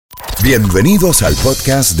Bienvenidos al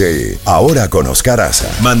podcast de Ahora con Oscar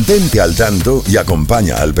Aza. Mantente al tanto y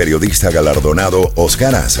acompaña al periodista galardonado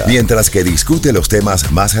Oscar Aza mientras que discute los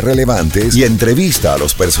temas más relevantes y entrevista a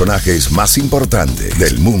los personajes más importantes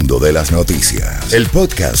del mundo de las noticias. El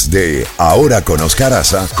podcast de Ahora con Oscar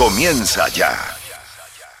Aza comienza ya.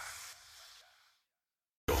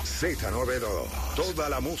 Z92, toda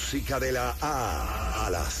la música de la A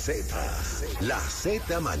a la Z. La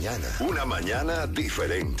Z mañana, una mañana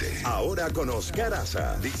diferente. Ahora con Oscar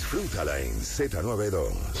Aza, disfrútala en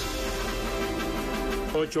Z92.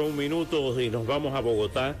 8:01 y nos vamos a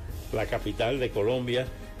Bogotá, la capital de Colombia,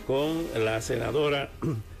 con la senadora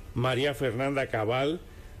María Fernanda Cabal,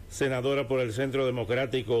 senadora por el Centro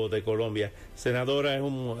Democrático de Colombia. Senadora, es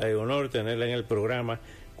un honor tenerla en el programa.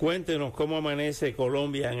 Cuéntenos cómo amanece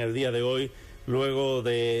Colombia en el día de hoy, luego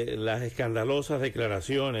de las escandalosas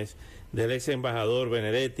declaraciones del ex embajador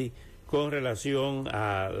Benedetti con relación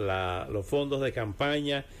a los fondos de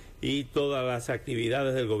campaña y todas las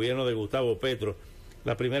actividades del gobierno de Gustavo Petro.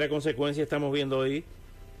 La primera consecuencia estamos viendo hoy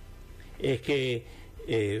es que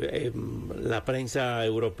la prensa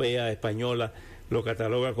europea, española, lo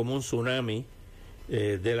cataloga como un tsunami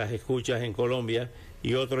de las escuchas en Colombia,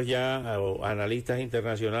 y otros ya analistas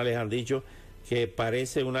internacionales han dicho que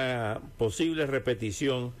parece una posible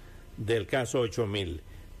repetición del caso 8000.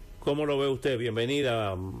 ¿Cómo lo ve usted?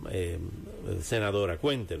 Bienvenida, senadora,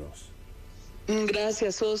 cuéntenos.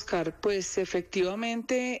 Gracias, Oscar. Pues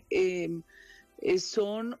efectivamente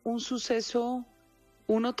son un suceso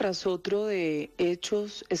uno tras otro de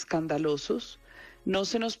hechos escandalosos. No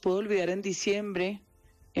se nos puede olvidar, en diciembre,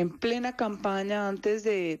 en plena campaña, antes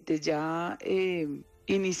de ya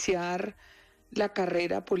iniciar la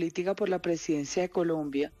carrera política por la presidencia de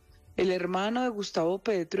Colombia, el hermano de Gustavo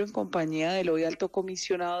Petro, en compañía del hoy alto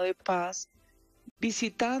comisionado de paz,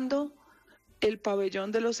 visitando el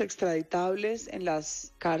pabellón de los extraditables en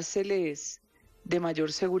las cárceles de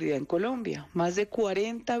mayor seguridad en Colombia. Más de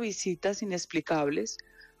 40 visitas inexplicables,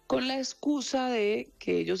 con la excusa de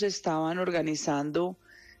que ellos estaban organizando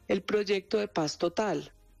el proyecto de paz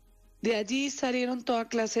total. De allí salieron toda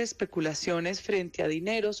clase de especulaciones frente a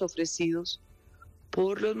dineros ofrecidos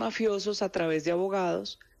por los mafiosos a través de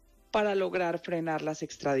abogados para lograr frenar las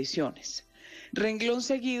extradiciones. Renglón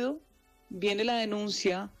seguido viene la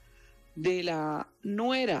denuncia de la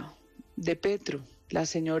nuera de Petro, la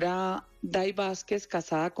señora Day Vázquez,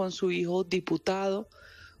 casada con su hijo diputado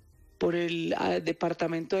por el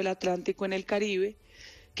Departamento del Atlántico en el Caribe,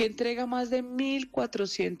 que entrega más de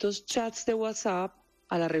 1.400 chats de WhatsApp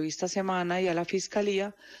a la revista Semana y a la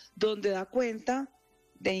Fiscalía, donde da cuenta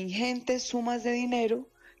de ingentes sumas de dinero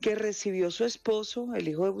que recibió su esposo, el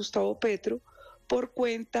hijo de Gustavo Petro, por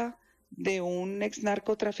cuenta de un ex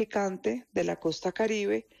narcotraficante de la costa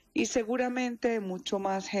Caribe y seguramente de mucho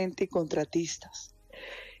más gente y contratistas.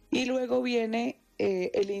 Y luego viene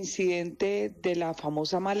el incidente de la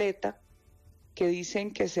famosa maleta, que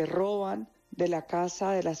dicen que se roban de la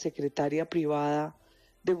casa de la secretaria privada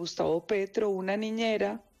de Gustavo Petro, una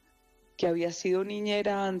niñera que había sido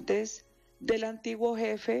niñera antes del antiguo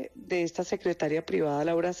jefe de esta secretaria privada,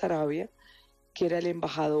 Laura Sarabia, que era el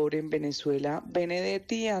embajador en Venezuela,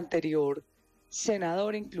 Benedetti, anterior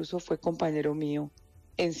senador, incluso fue compañero mío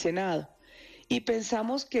en Senado. Y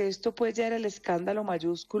pensamos que esto pues ya era el escándalo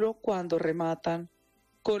mayúsculo cuando rematan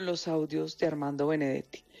con los audios de Armando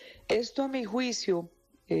Benedetti. Esto, a mi juicio,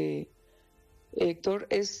 Héctor,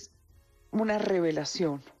 es una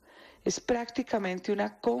revelación, es prácticamente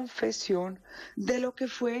una confesión de lo que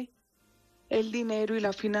fue el dinero y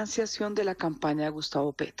la financiación de la campaña de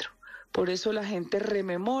Gustavo Petro. Por eso la gente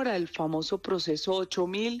rememora el famoso proceso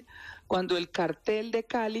 8000, cuando el cartel de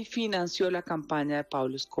Cali financió la campaña de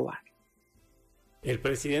Pablo Escobar. El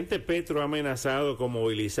presidente Petro ha amenazado con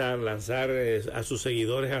movilizar, lanzar a sus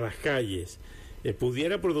seguidores a las calles.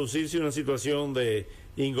 ¿Pudiera producirse una situación de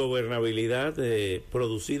ingobernabilidad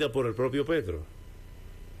producida por el propio Petro?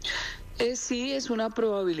 Sí, es una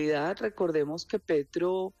probabilidad. Recordemos que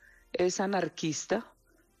Petro es anarquista.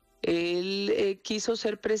 Él quiso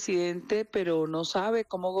ser presidente, pero no sabe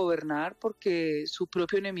cómo gobernar porque su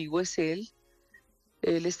propio enemigo es él.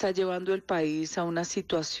 Él está llevando el país a una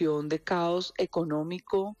situación de caos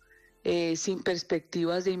económico, sin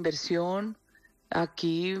perspectivas de inversión.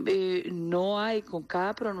 Aquí no hay, con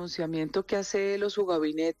cada pronunciamiento que hace él o su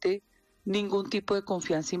gabinete, ningún tipo de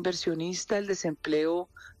confianza inversionista. El desempleo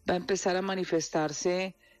va a empezar a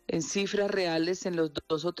manifestarse en cifras reales en los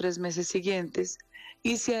 2 o 3 meses siguientes.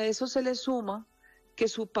 Y si a eso se le suma que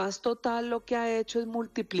su paz total lo que ha hecho es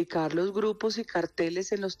multiplicar los grupos y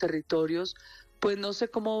carteles en los territorios, pues no sé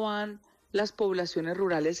cómo van las poblaciones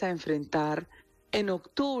rurales a enfrentar en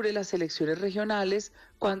octubre las elecciones regionales,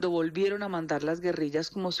 cuando volvieron a mandar las guerrillas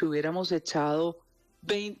como si hubiéramos echado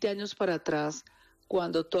 20 años para atrás,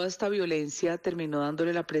 cuando toda esta violencia terminó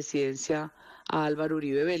dándole la presidencia a Álvaro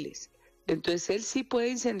Uribe Vélez. Entonces él sí puede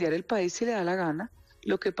incendiar el país si le da la gana.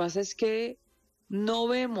 Lo que pasa es que no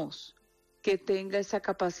vemos que tenga esa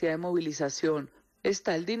capacidad de movilización.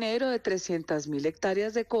 Está el dinero de 300.000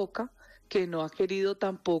 hectáreas de coca que no ha querido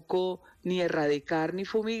tampoco ni erradicar ni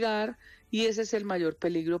fumigar, y ese es el mayor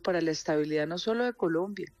peligro para la estabilidad no solo de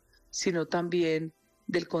Colombia, sino también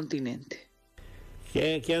del continente.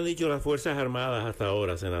 ¿Qué han dicho las Fuerzas Armadas hasta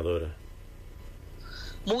ahora, senadora?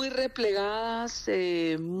 Muy replegadas,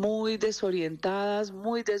 muy desorientadas,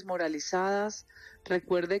 muy desmoralizadas.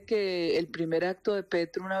 Recuerde que el primer acto de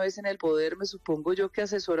Petro, una vez en el poder, me supongo yo que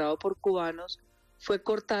asesorado por cubanos, fue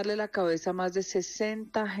cortarle la cabeza a más de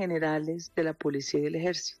 60 generales de la policía y del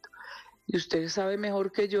ejército. Y usted sabe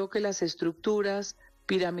mejor que yo que las estructuras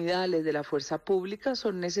piramidales de la fuerza pública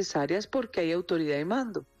son necesarias porque hay autoridad y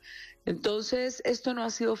mando. Entonces, esto no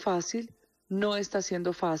ha sido fácil, no está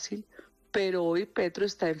siendo fácil, pero hoy Petro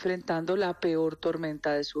está enfrentando la peor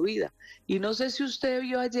tormenta de su vida. Y no sé si usted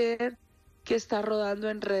vio ayer que está rodando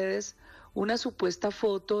en redes una supuesta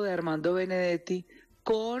foto de Armando Benedetti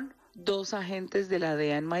con 2 agentes de la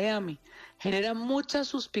DEA en Miami. Genera mucha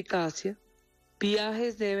suspicacia.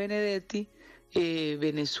 Viajes de Benedetti,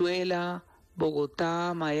 Venezuela,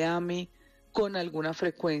 Bogotá, Miami, con alguna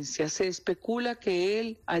frecuencia. Se especula que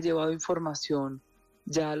él ha llevado información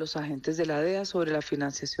ya a los agentes de la DEA sobre la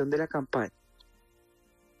financiación de la campaña.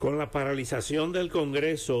 Con la paralización del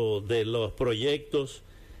Congreso de los proyectos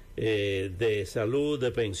de salud,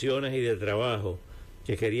 de pensiones y de trabajo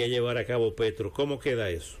que quería llevar a cabo Petro, ¿cómo queda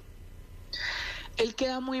eso? Él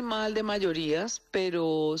queda muy mal de mayorías,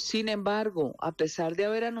 pero sin embargo, a pesar de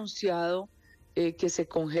haber anunciado que se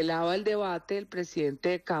congelaba el debate, el presidente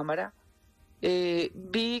de Cámara,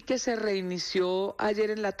 vi que se reinició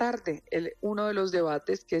ayer en la tarde uno de los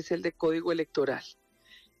debates, que es el de Código Electoral.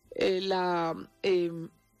 La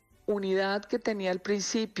unidad que tenía al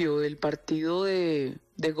principio el partido de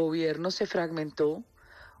gobierno se fragmentó.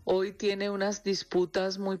 Hoy tiene unas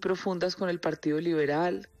disputas muy profundas con el Partido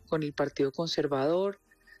Liberal, con el Partido Conservador.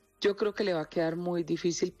 Yo creo que le va a quedar muy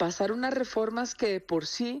difícil pasar unas reformas que de por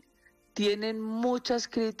sí tienen muchas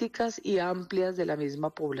críticas y amplias de la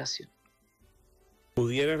misma población.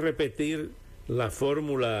 ¿Pudiera repetir la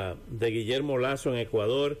fórmula de Guillermo Lasso en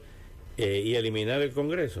Ecuador y eliminar el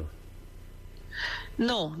Congreso?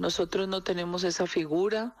 No, nosotros no tenemos esa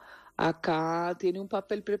figura. Acá tiene un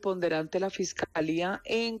papel preponderante la Fiscalía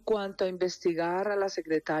en cuanto a investigar a la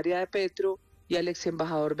secretaria de Petro y al ex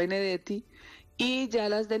embajador Benedetti, y ya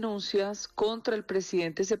las denuncias contra el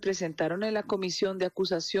presidente se presentaron en la comisión de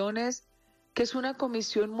acusaciones, que es una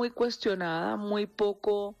comisión muy cuestionada, muy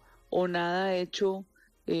poco o nada hecho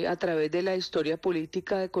a través de la historia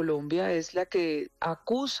política de Colombia. Es la que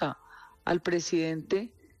acusa al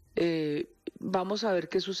presidente. Vamos a ver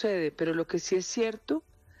qué sucede, pero lo que sí es cierto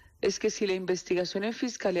es que si la investigación en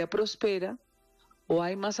Fiscalía prospera o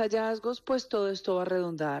hay más hallazgos, pues todo esto va a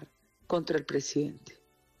redundar contra el presidente.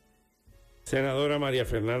 Senadora María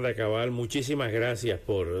Fernanda Cabal, muchísimas gracias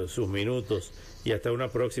por sus minutos y hasta una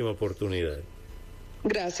próxima oportunidad.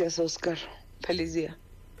 Gracias, Oscar. Feliz día.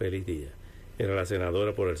 Feliz día. Era la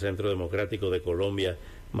senadora por el Centro Democrático de Colombia,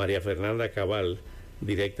 María Fernanda Cabal,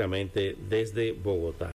 directamente desde Bogotá.